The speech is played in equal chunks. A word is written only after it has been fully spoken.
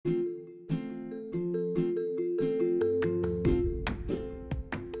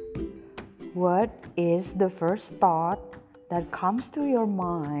What is the first thought that comes to your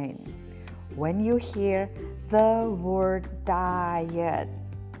mind when you hear the word diet?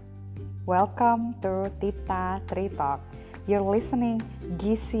 Welcome to Tita Tri Talk. You're listening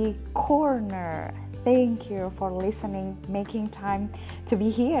Gizi Corner. Thank you for listening, making time to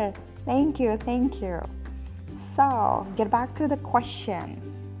be here. Thank you. So, get back to the question.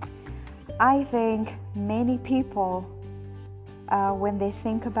 I think many people, when they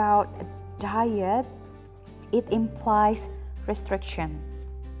think about diet, it implies restriction.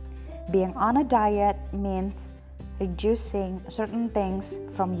 Being on a diet means reducing certain things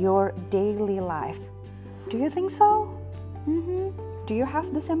from your daily life. Do you think so? Do you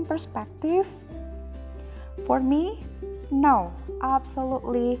have the same perspective? For me, no,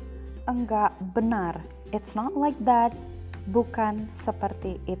 absolutely enggak benar. It's not like that, bukan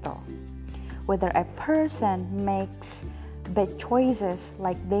seperti itu. Whether a person makes bad choices,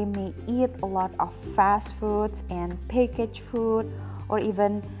 like they may eat a lot of fast foods and packaged food, or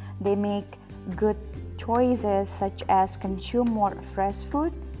even they make good choices such as consume more fresh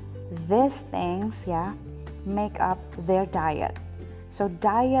food, these things make up their diet. So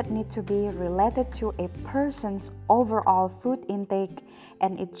diet needs to be related to a person's overall food intake,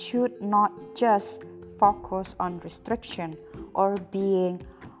 and it should not just focus on restriction or being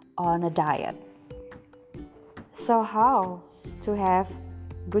on a diet. So how to have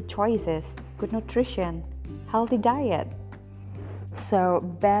good choices, good nutrition, healthy diet? So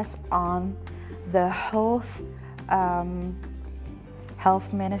based on the Health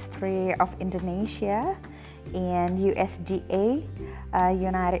Ministry of Indonesia and USDA,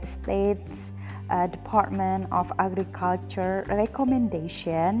 United States Department of Agriculture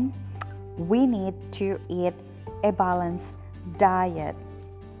recommendation, we need to eat a balanced diet.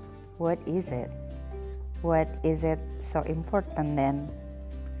 What is it? What is it so important then?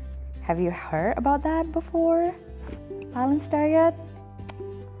 Have you heard about that before? Balanced diet?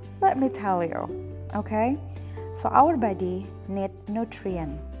 Let me tell you, okay? So our body needs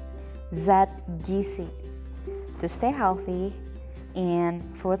nutrient, zat gizi, to stay healthy, and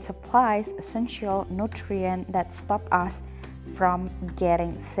food supplies essential nutrient that stop us from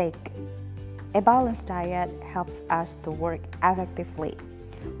getting sick. A balanced diet helps us to work effectively.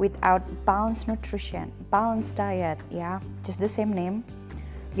 Without balanced nutrition, balanced diet, just the same name,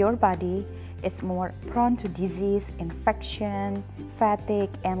 your body is more prone to disease, infection,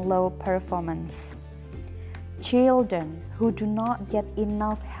 fatigue, and low performance. Children who do not get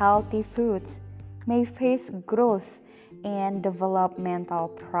enough healthy foods may face growth and developmental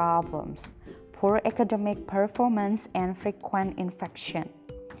problems, poor academic performance, and frequent infection.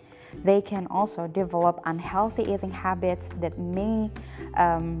 They can also develop unhealthy eating habits that may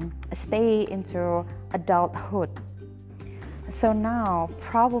stay into adulthood. So now,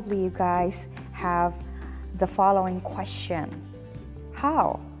 probably you guys have the following question.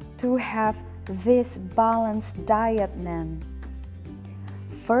 How to have this balanced diet then?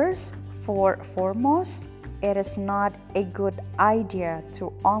 Foremost, it is not a good idea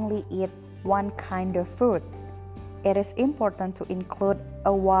to only eat one kind of food. It is important to include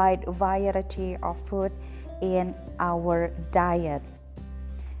a wide variety of food in our diet.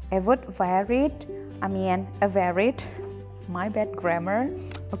 A varied, my bad grammar,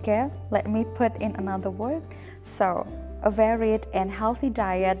 okay, let me put in another word. So, a varied and healthy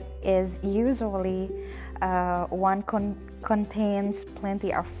diet is usually one contains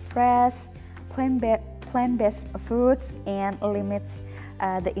plenty of fresh, plant-based foods and limits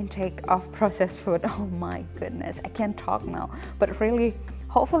the intake of processed food. Oh my goodness, I can't talk now. But really,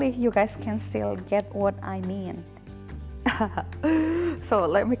 hopefully you guys can still get what I mean. So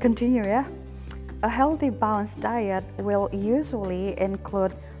let me continue, A healthy balanced diet will usually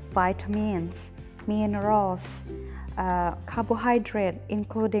include vitamins, minerals, carbohydrate,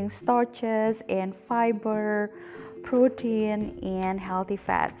 including starches and fiber, protein, and healthy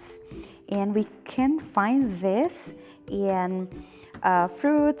fats. And we can find this in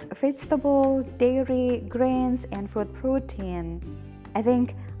fruits, vegetables, dairy, grains, and food protein. I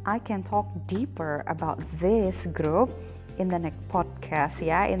think I can talk deeper about this group in the next podcast,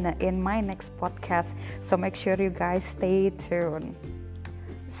 in my next podcast. So make sure you guys stay tuned.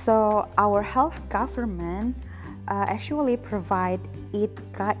 So our health government actually provide it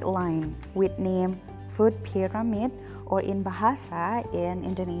guideline with name food pyramid, or in bahasa in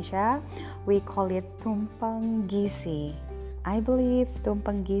Indonesia we call it tumpang gizi. I believe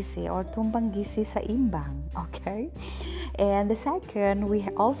tumpang gizi or tumpang gizi seimbang, okay? And the second, we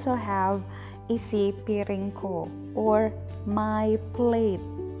also have isi piringku or my plate.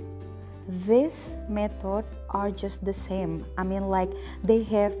 This method are just the same. They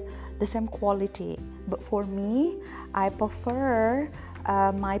have the same quality. But for me, I prefer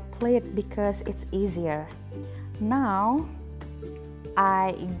my plate because it's easier. Now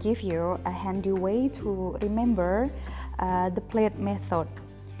I give you a handy way to remember the plate method.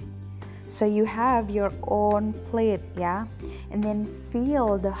 So you have your own plate, yeah, and then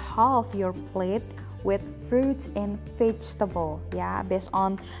fill the half your plate with fruits and vegetable, yeah, based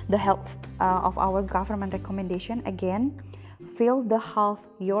on the health of our government recommendation. Again, fill the half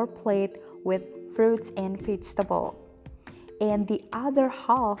your plate with fruits and vegetable, and the other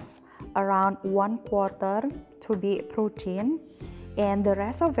half, around 1/4, to be protein, and the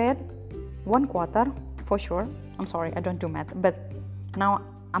rest of it, 1/4 for sure. I'm sorry, I don't do math, but now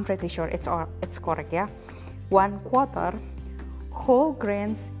I'm pretty sure it's correct, yeah. 1/4 whole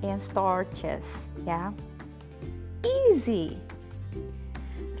grains and starches, yeah. Easy.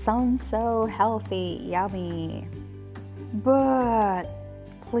 Sounds so healthy, yummy. But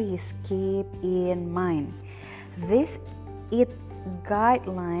please keep in mind, this eat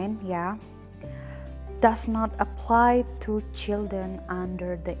guideline, yeah, does not apply to children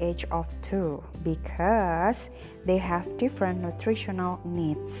under the age of 2 because they have different nutritional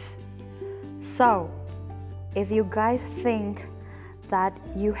needs. So, if you guys think that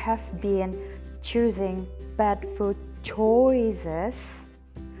you have been choosing bad food choices,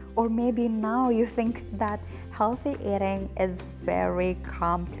 or maybe now you think that healthy eating is very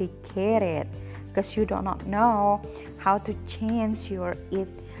complicated because you do not know how to change your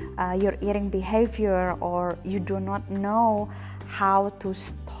eating behavior, or you do not know how to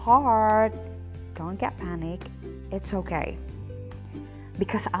start, don't get panic. It's okay,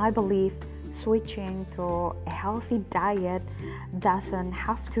 because I believe switching to a healthy diet doesn't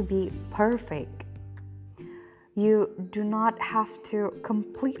have to be perfect. You do not have to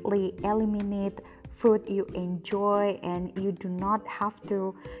completely eliminate food you enjoy, and you do not have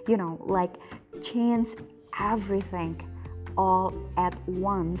to, change everything all at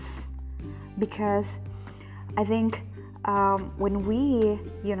once, because I think when we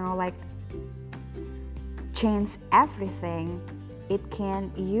change everything, it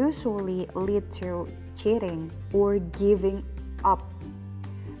can usually lead to cheating or giving up.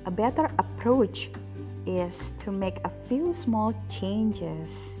 A better approach is to make a few small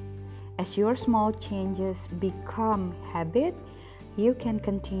changes. As your small changes become habit, you can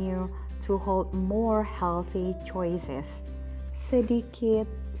continue to hold more healthy choices. Sedikit,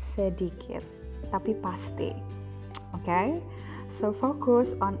 tapi pasti. Okay? So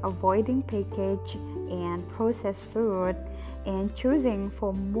focus on avoiding packaged and processed food and choosing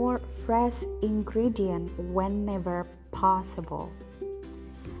for more fresh ingredient whenever possible.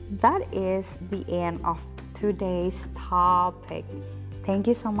 That is the end of today's topic. Thank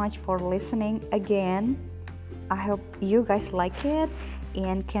you so much for listening again. I hope you guys like it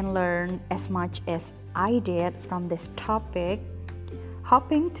and can learn as much as I did from this topic.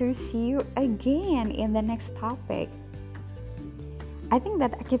 Hoping to see you again in the next topic. I think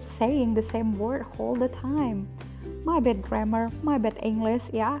that I keep saying the same word all the time. My bad grammar, my bad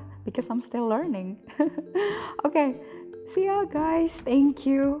English, yeah, because I'm still learning. Okay, see ya guys. Thank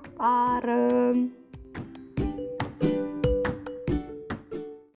you. Bareng.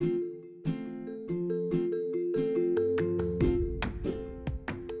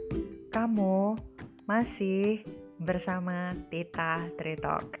 Kamu masih bersama Tita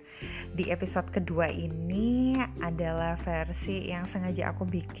Tritalk. Di episode kedua ini adalah versi yang sengaja aku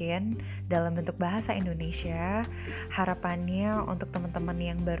bikin dalam bentuk bahasa Indonesia. Harapannya untuk teman-teman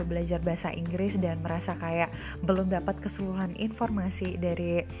yang baru belajar bahasa Inggris dan merasa kayak belum dapat keseluruhan informasi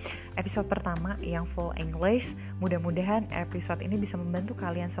dari episode pertama yang full English, mudah-mudahan episode ini bisa membantu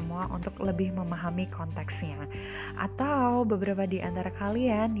kalian semua untuk lebih memahami konteksnya. Atau beberapa di antara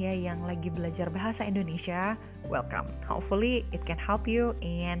kalian ya yang lagi belajar bahasa Indonesia, welcome. Hopefully it can help you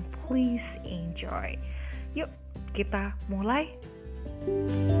and please enjoy. Yuk, kita mulai.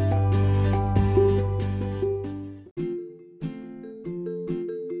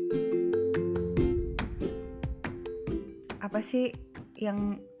 Apa sih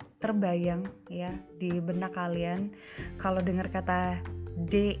yang terbayang ya di benak kalian kalau dengar kata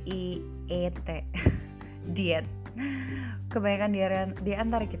DIET, diet? Kebanyakan di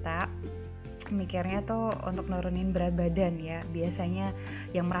antara kita mikirnya tuh untuk nurunin berat badan ya. Biasanya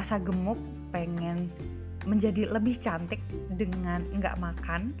yang merasa gemuk pengen menjadi lebih cantik dengan nggak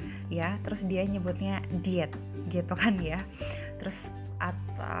makan ya, terus dia nyebutnya diet gitu kan ya. Terus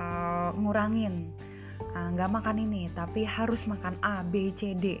atau ngurangin, nggak makan ini tapi harus makan A, B,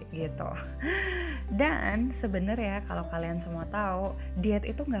 C, D gitu. Dan sebenarnya kalau kalian semua tahu, diet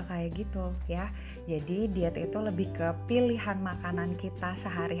itu nggak kayak gitu ya. Jadi diet itu lebih ke pilihan makanan kita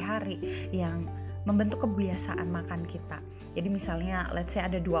sehari-hari yang membentuk kebiasaan makan kita. Jadi misalnya let's say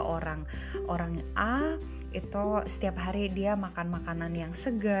ada dua orang. Orang A itu setiap hari dia makan makanan yang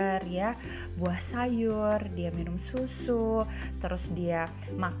segar ya, buah sayur, dia minum susu, terus dia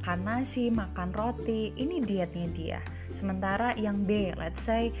makan nasi, makan roti. Ini dietnya dia. Sementara yang B, let's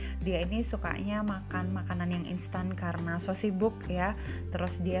say dia ini sukanya makan makanan yang instan karena so sibuk ya,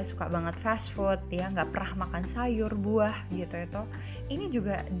 terus dia suka banget fast food, dia nggak pernah makan sayur, buah gitu itu. Ini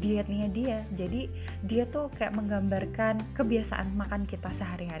juga dietnya dia. Jadi dia tuh kayak menggambarkan kebiasaan makan kita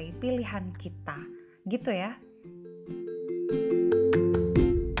sehari-hari, pilihan kita gitu ya.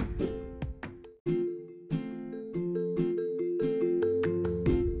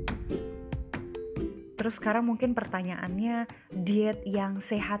 Terus sekarang mungkin pertanyaannya, diet yang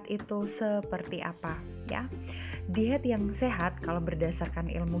sehat itu seperti apa ya? Diet yang sehat kalau berdasarkan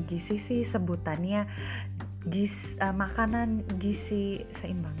ilmu gizi sih sebutannya makanan gizi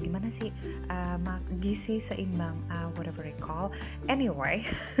seimbang. Gimana sih gizi seimbang, whatever you call. Anyway,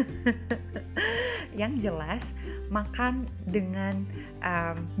 yang jelas makan dengan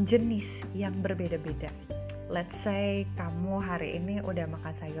jenis yang berbeda-beda. Let's say kamu hari ini udah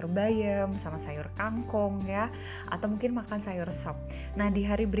makan sayur bayam sama sayur kangkung ya, atau mungkin makan sayur sop. Nah di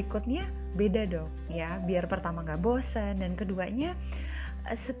hari berikutnya beda dong ya, biar pertama gak bosan, dan keduanya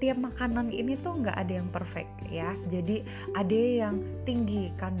setiap makanan ini tuh gak ada yang perfect ya. Jadi ada yang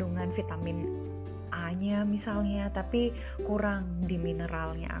tinggi kandungan vitamin A-nya misalnya, tapi kurang di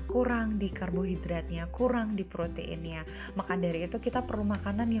mineralnya, kurang di karbohidratnya, kurang di proteinnya. Maka dari itu kita perlu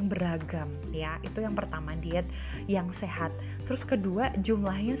makanan yang beragam ya. Itu yang pertama, diet yang sehat. Terus kedua,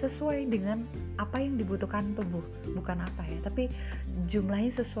 jumlahnya sesuai dengan apa yang dibutuhkan tubuh. Bukan apa ya, tapi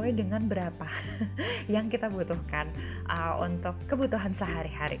jumlahnya sesuai dengan berapa yang kita butuhkan untuk kebutuhan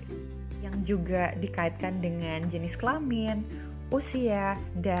sehari-hari. Yang juga dikaitkan dengan jenis kelamin, usia,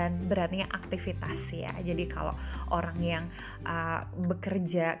 dan beratnya aktivitas ya. Jadi kalau orang yang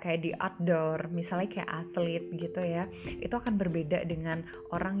bekerja kayak di outdoor, misalnya kayak atlet gitu ya, itu akan berbeda dengan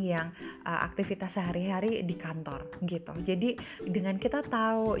orang yang aktivitas sehari-hari di kantor gitu. Jadi dengan kita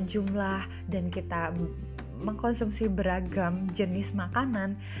tahu jumlah dan kita mengkonsumsi beragam jenis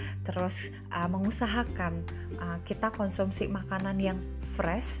makanan, terus mengusahakan kita konsumsi makanan yang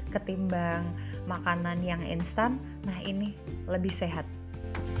fresh ketimbang makanan yang instan, nah ini lebih sehat.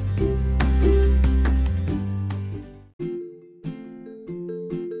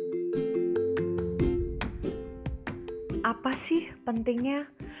 Apa sih pentingnya?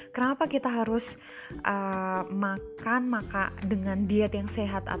 Kenapa kita harus makan dengan diet yang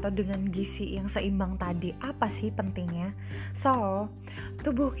sehat atau dengan gizi yang seimbang tadi? Apa sih pentingnya? So,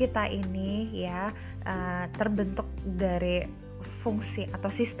 tubuh kita ini ya terbentuk dari fungsi atau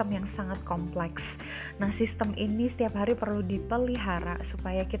sistem yang sangat kompleks. Nah, sistem ini setiap hari perlu dipelihara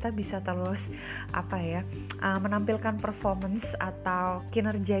supaya kita bisa terus menampilkan performance atau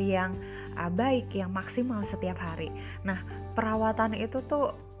kinerja yang baik, yang maksimal setiap hari. Nah, perawatan itu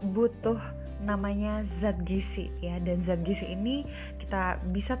tuh butuh namanya zat gizi ya, dan zat gizi ini kita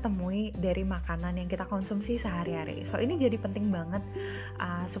bisa temui dari makanan yang kita konsumsi sehari-hari. So ini jadi penting banget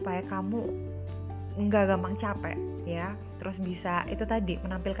supaya kamu nggak gampang capek ya, terus bisa itu tadi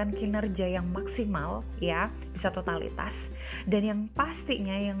menampilkan kinerja yang maksimal ya, bisa totalitas, dan yang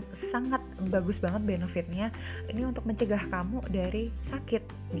pastinya yang sangat bagus banget benefitnya ini untuk mencegah kamu dari sakit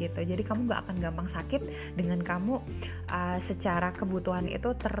gitu. Jadi kamu nggak akan gampang sakit dengan kamu secara kebutuhan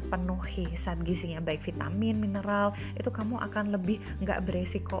itu terpenuhi zat gizinya, baik vitamin, mineral, itu kamu akan lebih nggak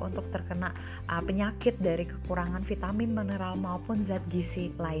beresiko untuk terkena penyakit dari kekurangan vitamin, mineral maupun zat gizi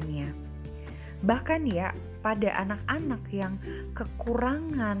lainnya. Bahkan ya, pada anak-anak yang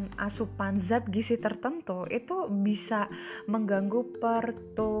kekurangan asupan zat gizi tertentu itu bisa mengganggu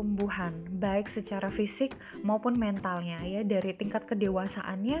pertumbuhan baik secara fisik maupun mentalnya ya. Dari tingkat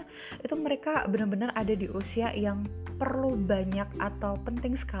kedewasaannya itu mereka benar-benar ada di usia yang perlu banyak atau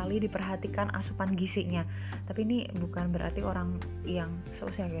penting sekali diperhatikan asupan gizinya. Tapi ini bukan berarti orang yang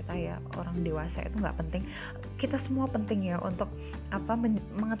seusia kita ya, orang dewasa itu nggak penting. Kita semua penting ya untuk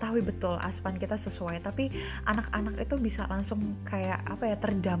mengetahui betul asupan kita sesuai. Tapi anak-anak itu bisa langsung kayak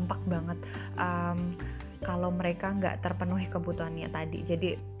terdampak banget kalau mereka nggak terpenuhi kebutuhannya tadi.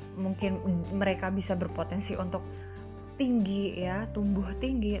 Jadi mungkin mereka bisa berpotensi untuk tinggi ya, tumbuh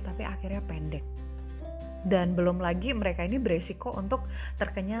tinggi, tapi akhirnya pendek. Dan belum lagi mereka ini beresiko untuk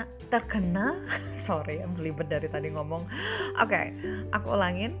terkena sorry, belibet dari tadi ngomong. Oke, aku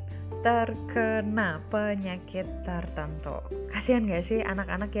ulangin. terkena penyakit tertentu. Kasihan gak sih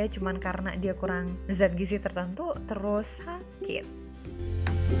anak-anak ya, cuman karena dia kurang zat gizi tertentu terus sakit.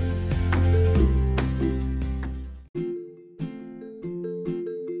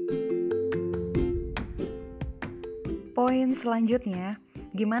 Poin selanjutnya,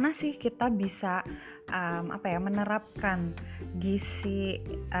 gimana sih kita bisa menerapkan gizi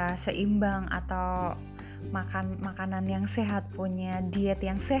seimbang atau makanan yang sehat, punya diet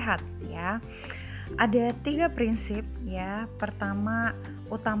yang sehat ya. Ada 3 prinsip ya. Pertama,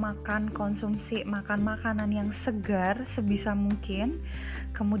 utamakan konsumsi makan makanan yang segar sebisa mungkin.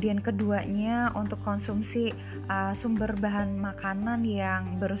 Kemudian keduanya, untuk konsumsi sumber bahan makanan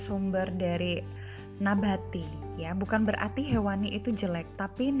yang bersumber dari nabati ya. Bukan berarti hewani itu jelek,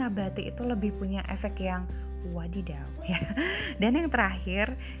 tapi nabati itu lebih punya efek yang wadidaw ya. Dan yang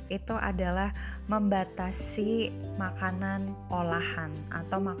terakhir itu adalah membatasi makanan olahan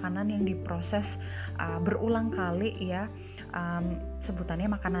atau makanan yang diproses berulang kali ya. Sebutannya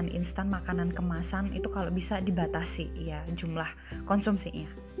makanan instan, makanan kemasan, itu kalau bisa dibatasi ya jumlah konsumsinya.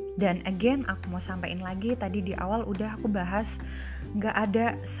 Dan again, aku mau sampaikan lagi, tadi di awal udah aku bahas, gak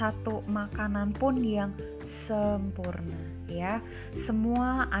ada satu makanan pun yang sempurna ya.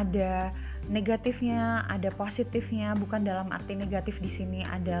 Semua ada negatifnya, ada positifnya. Bukan dalam arti negatif di sini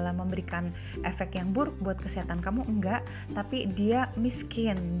adalah memberikan efek yang buruk buat kesehatan kamu, enggak, tapi dia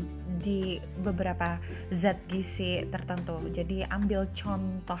miskin di beberapa zat gizi tertentu. Jadi ambil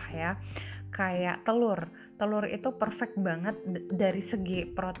contoh ya, kayak telur itu perfect banget dari segi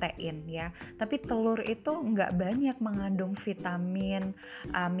protein ya, tapi telur itu nggak banyak mengandung vitamin,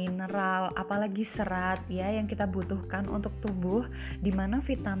 mineral, apalagi serat ya yang kita butuhkan untuk tubuh, dimana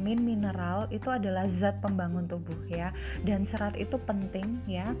vitamin, mineral itu adalah zat pembangun tubuh ya, dan serat itu penting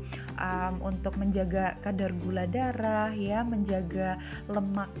ya untuk menjaga kadar gula darah ya, menjaga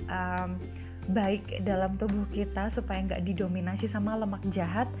lemak baik dalam tubuh kita supaya nggak didominasi sama lemak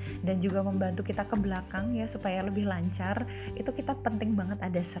jahat, dan juga membantu kita ke belakang ya supaya lebih lancar. Itu kita penting banget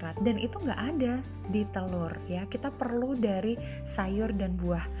ada serat, dan itu nggak ada di telur ya. Kita perlu dari sayur dan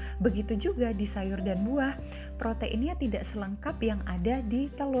buah. Begitu juga di sayur dan buah, proteinnya tidak selengkap yang ada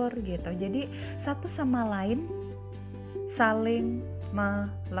di telur gitu. Jadi satu sama lain saling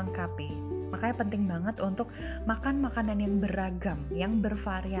melengkapi. Makanya penting banget untuk makan makanan yang beragam, yang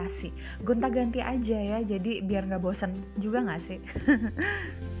bervariasi. Gonta-ganti aja ya, jadi biar gak bosan juga gak sih?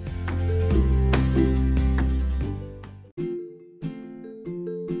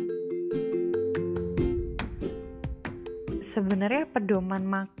 Sebenarnya pedoman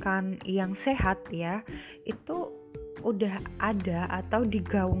makan yang sehat ya, itu udah ada atau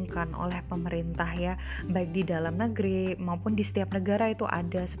digaungkan oleh pemerintah ya, baik di dalam negeri maupun di setiap negara itu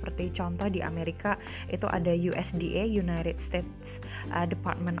ada. Seperti contoh di Amerika itu ada USDA, United States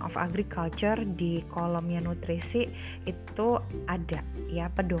Department of Agriculture, di kolomnya nutrisi itu ada ya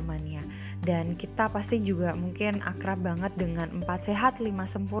pedomannya. Dan kita pasti juga mungkin akrab banget dengan 4 sehat 5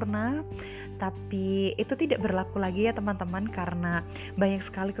 sempurna, tapi itu tidak berlaku lagi ya teman-teman, karena banyak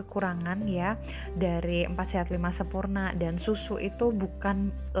sekali kekurangan ya dari 4 sehat 5 sempurna. Dan susu itu bukan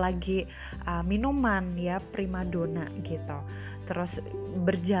lagi minuman ya primadona gitu. Terus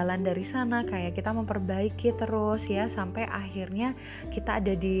berjalan dari sana kayak kita memperbaiki terus ya, sampai akhirnya kita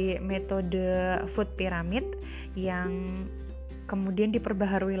ada di metode food pyramid yang kemudian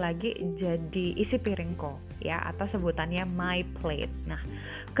diperbaharui lagi jadi isi piringku ya, atau sebutannya my plate. Nah,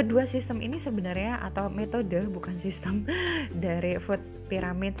 kedua sistem ini sebenarnya, atau metode bukan sistem, dari food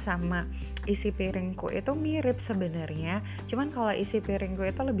pyramid sama isi piringku itu mirip sebenarnya, cuman kalau isi piringku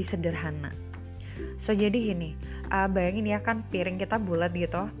itu lebih sederhana. So jadi gini, bayangin ya kan piring kita bulat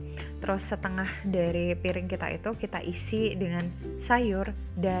gitu, terus setengah dari piring kita itu kita isi dengan sayur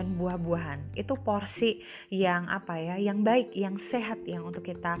dan buah-buahan. Itu porsi yang yang baik, yang sehat, yang untuk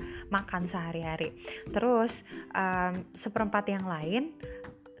kita makan sehari-hari. Terus seperempat yang lain,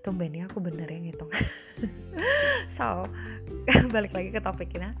 tumben ya aku bener yang ngitung. So balik lagi ke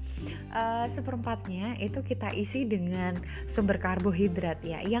topiknya, seperempatnya itu kita isi dengan sumber karbohidrat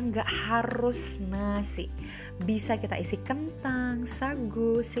ya, yang gak harus nasi. Bisa kita isi kentang,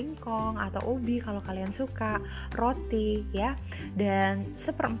 sagu, singkong, atau ubi kalau kalian suka, roti ya. Dan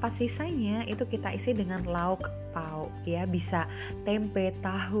seperempat sisanya itu kita isi dengan lauk pauk ya, bisa tempe,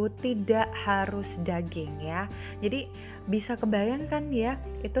 tahu, tidak harus daging ya. Jadi bisa kebayangkan ya,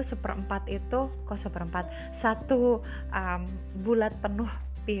 itu seperempat itu, satu bulat penuh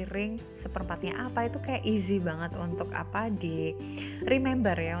piring seperempatnya apa, itu kayak easy banget untuk di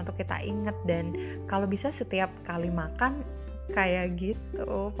remember ya, untuk kita inget. Dan kalau bisa setiap kali makan kayak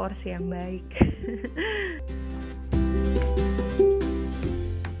gitu, porsi yang baik.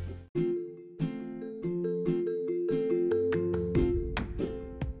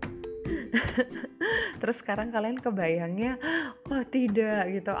 Terus sekarang kalian kebayangnya, oh tidak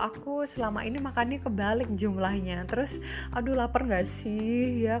gitu, aku selama ini makannya kebalik jumlahnya. Terus aduh lapar gak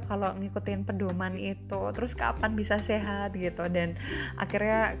sih ya kalau ngikutin pedoman itu, terus kapan bisa sehat gitu. Dan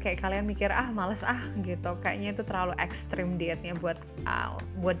akhirnya kayak kalian mikir males gitu, kayaknya itu terlalu ekstrim dietnya buat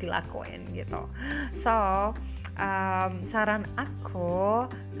dilakuin gitu. So saran aku,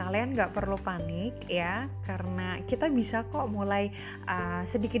 kalian gak perlu panik ya, karena kita bisa kok mulai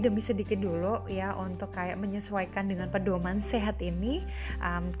sedikit demi sedikit dulu ya untuk kayak menyesuaikan dengan pedoman sehat ini.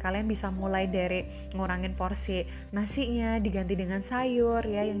 Kalian bisa mulai dari ngurangin porsi nasinya, diganti dengan sayur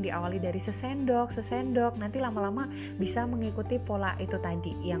ya, yang diawali dari sesendok, nanti lama-lama bisa mengikuti pola itu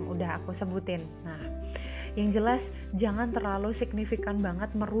tadi yang udah aku sebutin. Nah, yang jelas jangan terlalu signifikan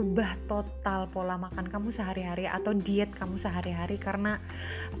banget merubah total pola makan kamu sehari-hari atau diet kamu sehari-hari, karena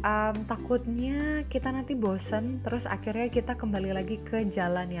takutnya kita nanti bosen terus akhirnya kita kembali lagi ke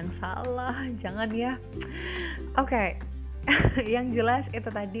jalan yang salah. Jangan ya. Oke. Yang jelas itu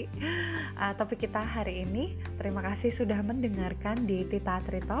tadi topik kita hari ini. Terima kasih sudah mendengarkan di Tita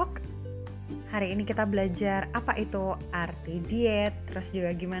Tri Talk. Hari ini kita belajar apa itu arti diet, terus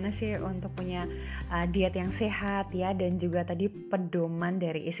juga gimana sih untuk punya diet yang sehat ya, dan juga tadi pedoman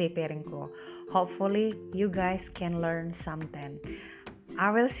dari isi piringku. Hopefully you guys can learn something.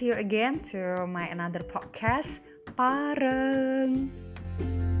 I will see you again to my another podcast. Pareng.